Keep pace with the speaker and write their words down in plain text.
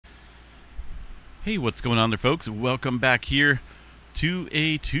Hey, what's going on there, folks? Welcome back here to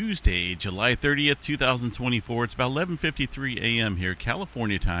a Tuesday, July 30th, 2024. It's about 11:53 a.m. here,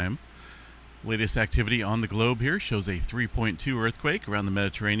 California time. Latest activity on the globe here shows a 3.2 earthquake around the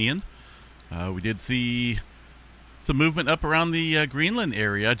Mediterranean. We did see some movement up around the Greenland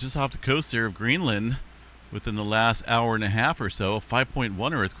area, just off the coast there of Greenland, within the last hour and a half or so.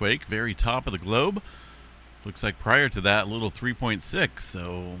 5.1 earthquake, very top of the globe. Looks like prior to that, a little 3.6,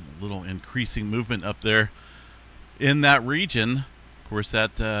 so a little increasing movement up there in that region. Of course,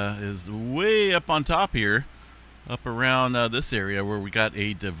 that is way up on top here, up around this area where we got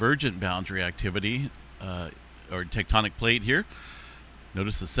a divergent boundary activity, or tectonic plate here.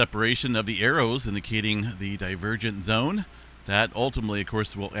 Notice the separation of the arrows indicating the divergent zone. That ultimately, of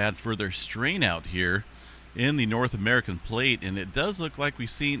course, will add further strain out here in the North American plate, and it does look like we've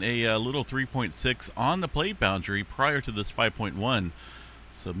seen a little 3.6 on the plate boundary prior to this 5.1.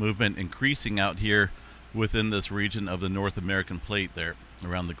 So movement increasing out here within this region of the North American plate there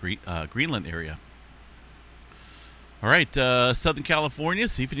around the Greenland area. All right, Southern California,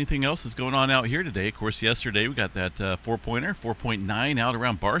 see if anything else is going on out here today. Of course, yesterday we got that four-pointer, 4.9 out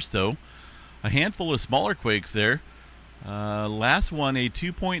around Barstow. A handful of smaller quakes there. Last one, a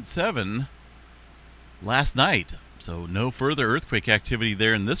 2.7. last night, so no further earthquake activity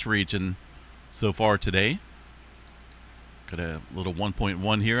there in this region so far today. Got a little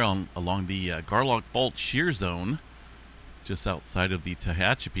 1.1 here along the Garlock Fault shear zone, just outside of the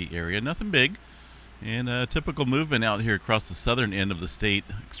Tehachapi area. Nothing big, and typical movement out here across the southern end of the state,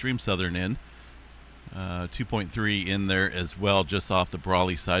 extreme southern end. 2.3 in there as well, just off the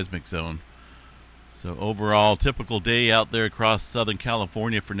Brawley seismic zone. So overall, typical day out there across Southern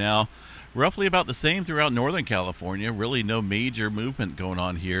California for now. Roughly about the same throughout Northern California. Really no major movement going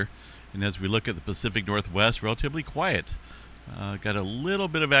on here. And as we look at the Pacific Northwest, relatively quiet. Got a little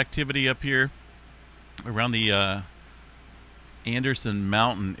bit of activity up here around the Anderson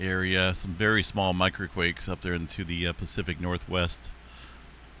Mountain area. Some very small microquakes up there into the Pacific Northwest.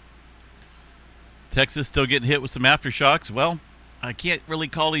 Texas still getting hit with some aftershocks. Well, I can't really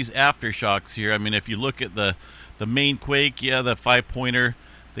call these aftershocks here. I mean, if you look at the main quake, yeah, the 5-pointer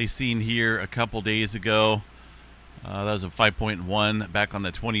they seen here a couple days ago. That was a 5.1 back on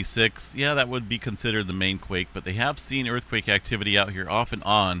the 26th. Yeah, that would be considered the main quake, but they have seen earthquake activity out here off and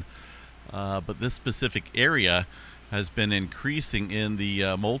on. But this specific area has been increasing in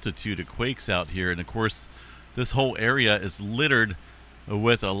the multitude of quakes out here. And of course, this whole area is littered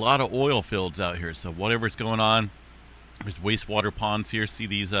with a lot of oil fields out here. So whatever's going on, there's wastewater ponds here. See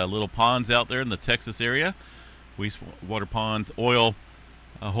these little ponds out there in the Texas area? Wastewater ponds, oil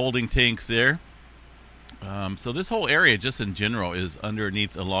holding tanks there. So this whole area just in general is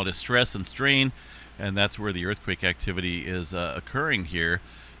underneath a lot of stress and strain, and that's where the earthquake activity is occurring here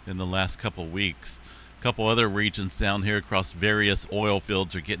in the last couple weeks. A couple other regions down here across various oil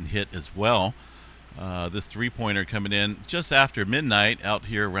fields are getting hit as well. This 3-pointer coming in just after midnight out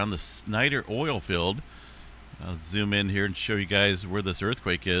here around the Snyder oil field. I'll zoom in here and show you guys where this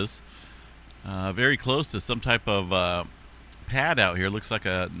earthquake is. Very close to some type of pad out here. Looks like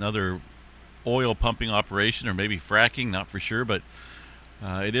another oil pumping operation, or maybe fracking, not for sure, but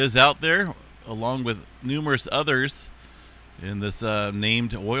it is out there along with numerous others in this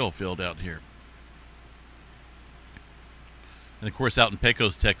named oil field out here. And of course, out in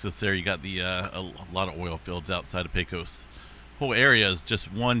Pecos, Texas, there you got the a lot of oil fields outside of Pecos. Whole area is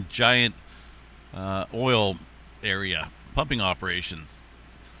just one giant oil area, pumping operations.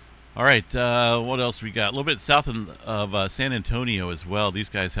 All right, what else we got? A little bit south of San Antonio as well. These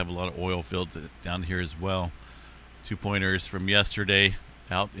guys have a lot of oil fields down here as well. 2-pointers from yesterday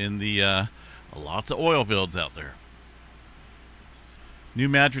out in the lots of oil fields out there. New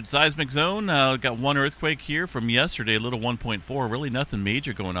Madrid seismic zone. Got one earthquake here from yesterday, a little 1.4. Really nothing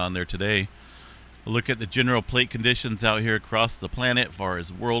major going on there today. A look at the general plate conditions out here across the planet as far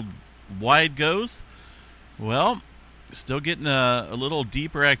as worldwide goes. Well, still getting a little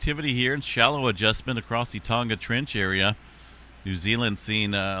deeper activity here and shallow adjustment across the Tonga Trench area. New Zealand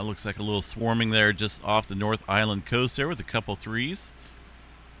seeing looks like a little swarming there just off the North Island coast there with a couple threes.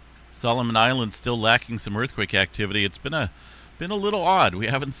 Solomon Island still lacking some earthquake activity. It's been a little odd. We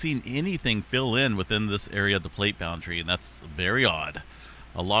haven't seen anything fill in within this area of the plate boundary, and that's very odd.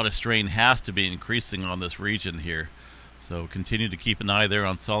 A lot of strain has to be increasing on this region here. So continue to keep an eye there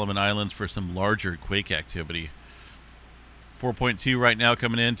on Solomon Islands for some larger quake activity. 4.2 right now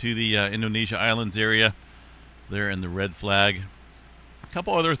coming into the Indonesia Islands area there in the red flag. A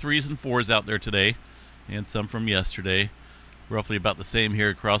couple other 3s and 4s out there today, and some from yesterday. Roughly about the same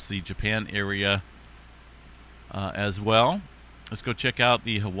here across the Japan area as well. Let's go check out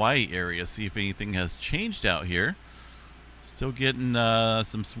the Hawaii area, see if anything has changed out here. Still getting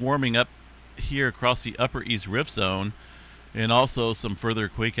some swarming up here across the upper east rift zone, and also some further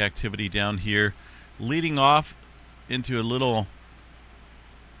quake activity down here, leading off into a little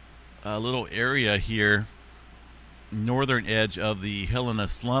area here, northern edge of the Helena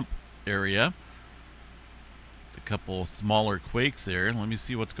Slump area. A couple smaller quakes there. Let me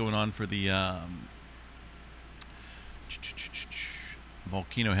see what's going on for the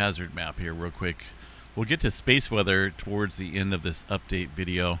volcano hazard map here real quick. We'll get to space weather towards the end of this update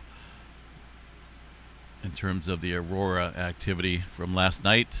video in terms of the aurora activity from last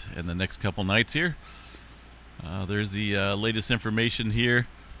night and the next couple nights here. There's the latest information here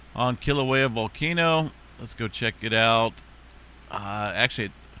on Kilauea Volcano. Let's go check it out.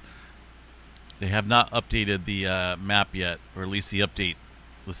 Actually, they have not updated the map yet, or at least the update.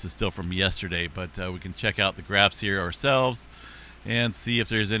 This is still from yesterday, but we can check out the graphs here ourselves and see if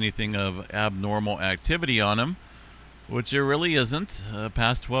there's anything of abnormal activity on them, which there really isn't.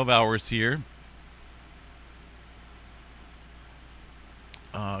 Past 12 hours here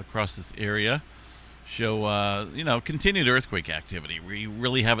across this area show continued earthquake activity. We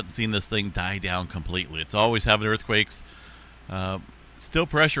really haven't seen this thing die down completely. It's always having earthquakes. Still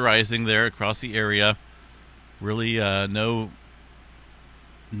pressurizing there across the area. Really no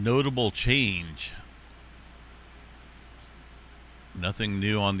notable change. Nothing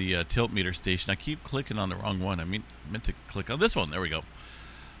new on the tilt meter station. I keep clicking on the wrong one. I meant to click on this one. There we go.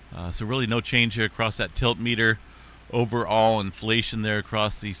 So really no change here across that tilt meter. Overall inflation there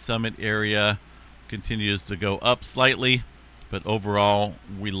across the summit area continues to go up slightly, but overall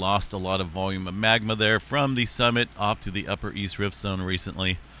we lost a lot of volume of magma there from the summit off to the upper east rift zone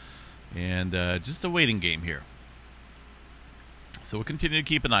recently, and just a waiting game here. So we'll continue to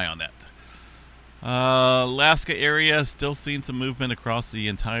keep an eye on that. Alaska area, still seeing some movement across the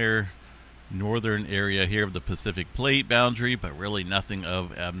entire northern area here of the Pacific Plate boundary, but really nothing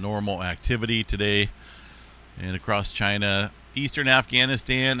of abnormal activity today. And across China, eastern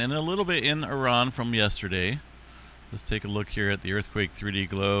Afghanistan, and a little bit in Iran from yesterday. Let's take a look here at the earthquake 3D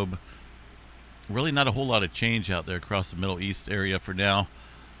globe. Really not a whole lot of change out there across the Middle East area for now.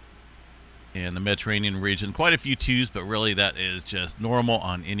 And the Mediterranean region, quite a few twos, but really that is just normal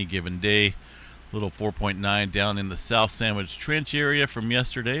on any given day. Little 4.9 down in the South Sandwich Trench area from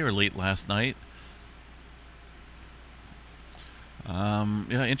yesterday or late last night.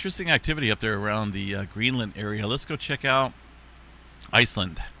 Yeah, interesting activity up there around the Greenland area. Let's go check out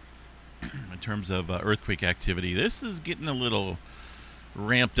Iceland in terms of earthquake activity. This is getting a little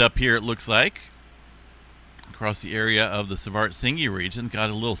ramped up here, it looks like, across the area of the Svartsengi region. Got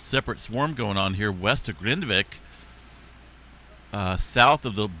a little separate swarm going on here west of Grindavik, south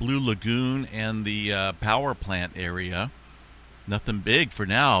of the Blue Lagoon and the power plant area. Nothing big for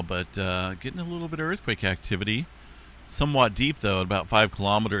now, but getting a little bit of earthquake activity. Somewhat deep, though, about 5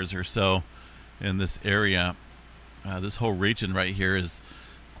 kilometers or so in this area. This whole region right here is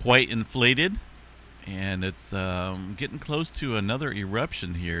quite inflated, and it's getting close to another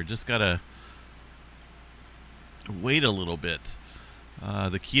eruption here. Just gotta wait a little bit.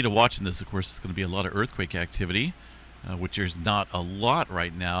 The key to watching this, of course, is going to be a lot of earthquake activity, which there's not a lot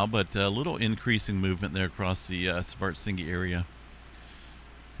right now, but a little increasing movement there across the Svartsengi area.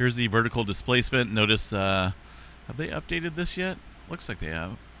 Here's the vertical displacement. Notice, have they updated this yet? Looks like they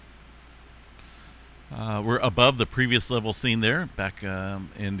have. We're above the previous level seen there. Back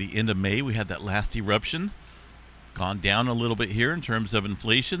in the end of May, we had that last eruption. Gone down a little bit here in terms of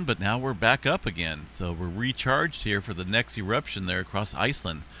inflation, but now we're back up again. So we're recharged here for the next eruption there across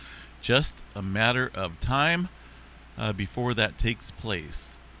Iceland. Just a matter of time before that takes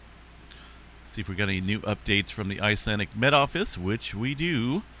place. See if we got any new updates from the Icelandic Met Office, which we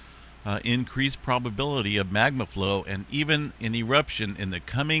do. Increased probability of magma flow and even an eruption in the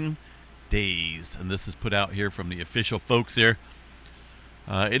coming days. And this is put out here from the official folks here.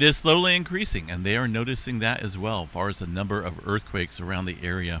 It is slowly increasing, and they are noticing that as well, as far as the number of earthquakes around the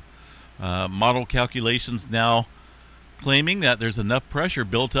area. Model calculations now claiming that there's enough pressure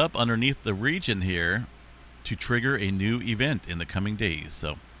built up underneath the region here to trigger a new event in the coming days.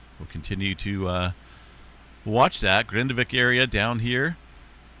 So we'll continue to watch that. Grindavik area down here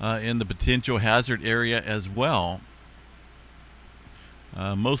in the potential hazard area as well.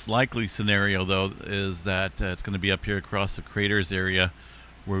 Most likely scenario, though, is that it's going to be up here across the craters area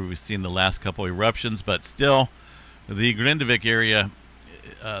where we've seen the last couple eruptions, but still the Grindavik area,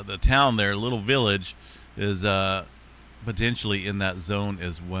 the town there, little village, is potentially in that zone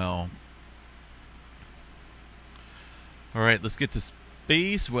as well. All right, let's get to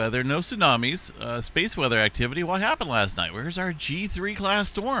space weather, no tsunamis, space weather activity. What happened last night? Where's our G3 class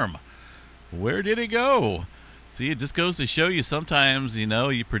storm? Where did it go? See, it just goes to show you sometimes, you know,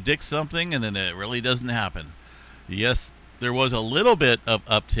 you predict something and then it really doesn't happen. Yes, there was a little bit of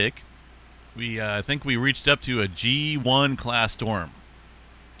uptick. I think we reached up to a G1 class storm.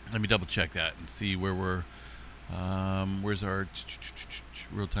 Let me double check that and see where we're. Where's our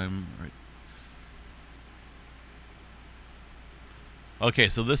real time? Right. Okay,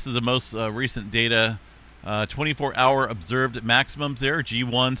 so this is the most recent data. 24-hour observed maximums there,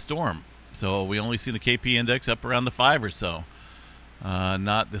 G1 storm. So we only see the KP index up around the 5 or so.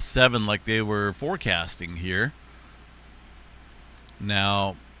 Not the 7 like they were forecasting here.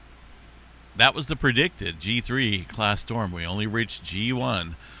 Now, that was the predicted G3 class storm. We only reached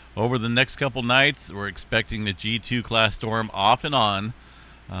G1. Over the next couple nights, we're expecting the G2 class storm off and on,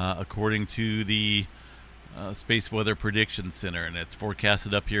 according to the Space Weather Prediction Center, and it's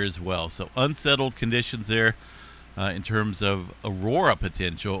forecasted up here as well. So unsettled conditions there in terms of aurora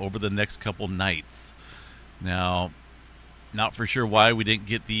potential over the next couple nights. Now, not for sure why we didn't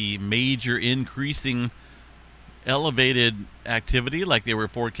get the major increasing elevated activity like they were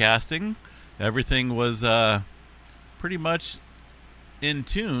forecasting. Everything was pretty much in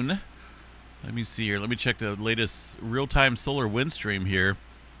tune. Let me see here. Let me check the latest real-time solar wind stream here.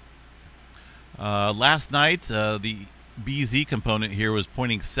 Last night, the BZ component here was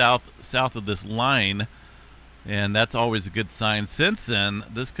pointing south of this line, and that's always a good sign. Since then,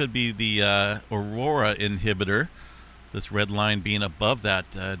 this could be the aurora inhibitor, this red line being above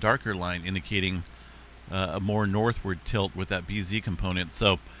that darker line, indicating a more northward tilt with that BZ component.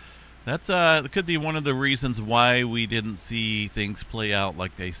 So that's that could be one of the reasons why we didn't see things play out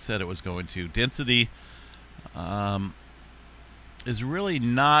like they said it was going to. Density is really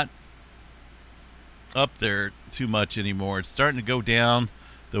not up there too much anymore. It's starting to go down.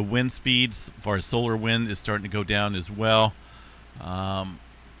 The wind speed, as far as solar wind, is starting to go down as well. But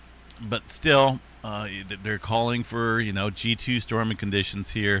still, they're calling for, you know, G2 storming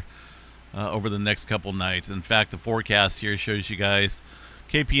conditions here over the next couple nights. In fact, the forecast here shows you guys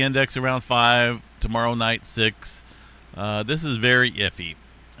KP index around 5, tomorrow night 6. This is very iffy,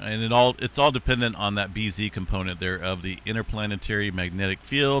 and it's all dependent on that BZ component there of the interplanetary magnetic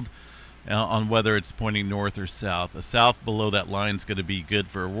field, on whether it's pointing north or south. The south below that line is going to be good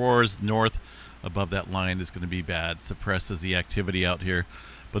for auroras. North above that line is going to be bad, suppresses the activity out here.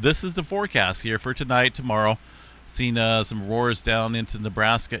 But this is the forecast here for tonight, tomorrow. Seen some auroras down into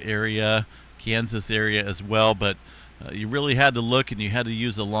Nebraska area, Kansas area as well, but you really had to look and you had to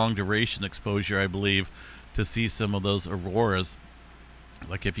use a long duration exposure, I believe, to see some of those auroras.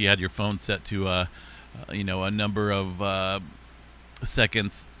 Like if you had your phone set to you know, a number of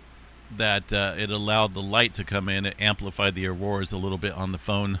seconds that it allowed the light to come in, it amplified the auroras a little bit on the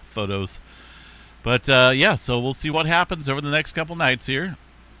phone photos. But yeah, so we'll see what happens over the next couple nights here.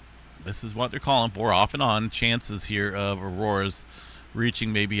 This is what they're calling for, off and on chances here of auroras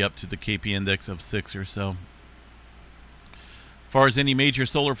reaching maybe up to the KP index of 6 or so. As far as any major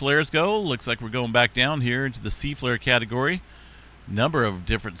solar flares go, looks like we're going back down here into the C flare category. Number of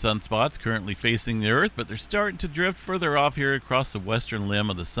different sunspots currently facing the Earth, but they're starting to drift further off here across the western limb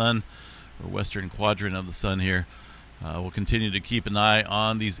of the sun, or western quadrant of the sun here. We'll continue to keep an eye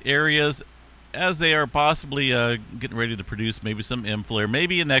on these areas as they are possibly getting ready to produce maybe some M flare,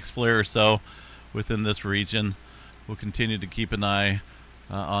 maybe an X flare or so within this region. We'll continue to keep an eye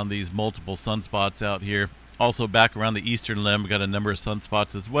on these multiple sunspots out here. Also back around the eastern limb, we've got a number of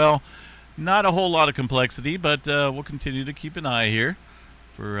sunspots as well. Not a whole lot of complexity, but we'll continue to keep an eye here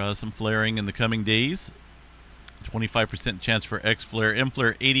for some flaring in the coming days. 25% chance for X flare, M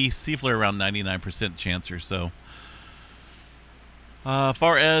flare 80, C flare around 99% chance or so.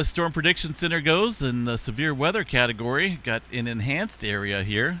 Far as Storm Prediction Center goes, in the severe weather category, got an enhanced area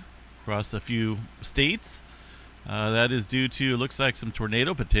here across a few states. That is due to, looks like, some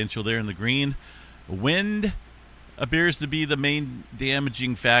tornado potential there in the green. Wind appears to be the main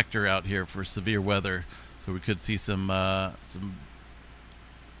damaging factor out here for severe weather. So we could see some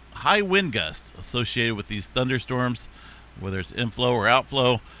high wind gusts associated with these thunderstorms, whether it's inflow or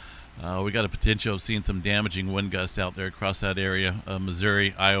outflow. We got a potential of seeing some damaging wind gusts out there across that area,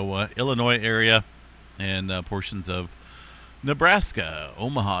 Missouri, Iowa, Illinois area, and portions of Nebraska,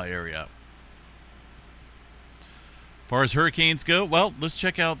 Omaha area. As far as hurricanes go, well, let's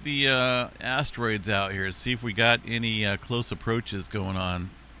check out the asteroids out here, see if we got any close approaches going on.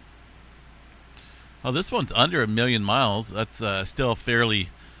 Oh, this one's under 1 million miles. That's still fairly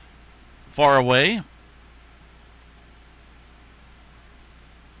far away.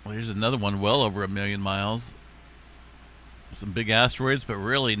 Well, here's another one well over 1 million miles. some big asteroids, but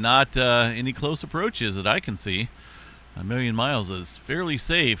really not any close approaches that I can see. A million miles is fairly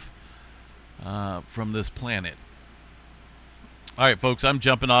safe from this planet. All right, folks, I'm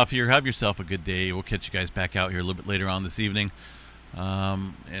jumping off here. Have yourself a good day. We'll catch you guys back out here a little bit later on this evening.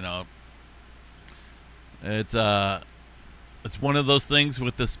 It's one of those things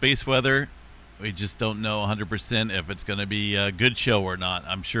with the space weather. We just don't know 100% if it's going to be a good show or not.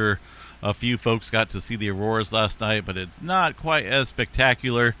 I'm sure a few folks got to see the auroras last night, but it's not quite as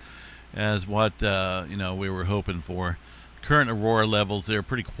spectacular as what we were hoping for. Current aurora levels, they're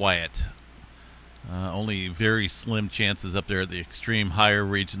pretty quiet. Only very slim chances up there at the extreme higher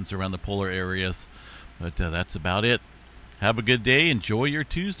regions around the polar areas. But that's about it. Have a good day. Enjoy your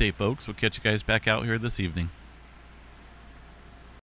Tuesday, folks. We'll catch you guys back out here this evening.